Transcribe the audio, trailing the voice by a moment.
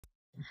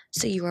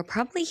So you are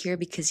probably here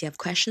because you have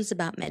questions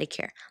about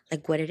Medicare,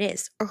 like what it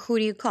is, or who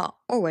do you call,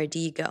 or where do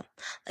you go.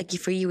 Lucky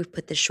for you, we've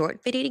put this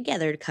short video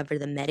together to cover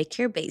the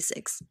Medicare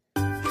basics.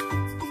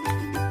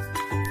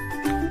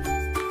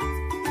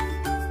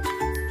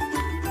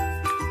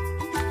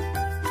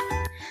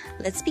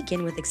 Let's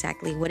begin with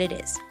exactly what it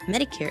is.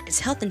 Medicare is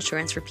health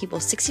insurance for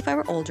people 65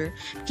 or older,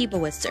 people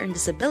with certain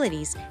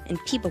disabilities, and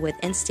people with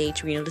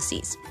end-stage renal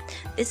disease.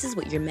 This is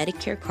what your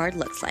Medicare card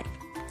looks like.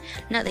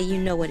 Now that you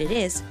know what it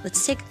is,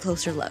 let's take a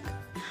closer look.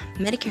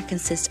 Medicare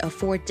consists of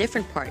 4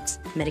 different parts: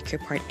 Medicare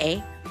Part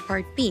A,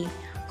 Part B,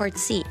 Part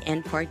C,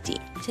 and Part D.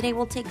 Today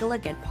we'll take a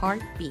look at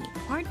Part B.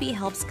 Part B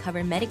helps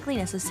cover medically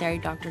necessary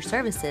doctor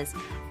services,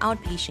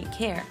 outpatient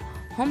care,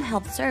 home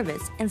health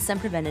service, and some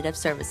preventative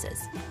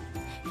services.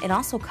 It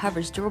also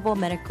covers durable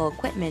medical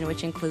equipment,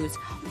 which includes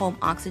home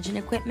oxygen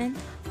equipment,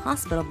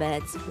 hospital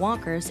beds,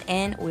 walkers,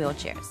 and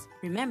wheelchairs.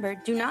 Remember,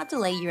 do not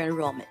delay your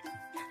enrollment.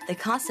 The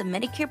cost of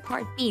Medicare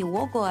Part B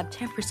will go up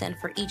 10%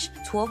 for each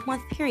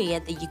 12-month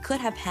period that you could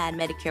have had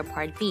Medicare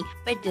Part B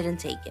but didn't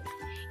take it.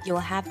 You will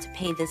have to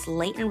pay this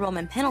late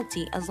enrollment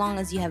penalty as long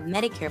as you have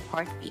Medicare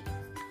Part B.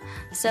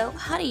 So,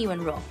 how do you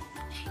enroll?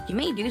 You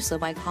may do so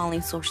by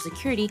calling Social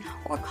Security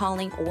or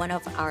calling one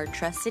of our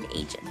trusted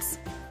agents.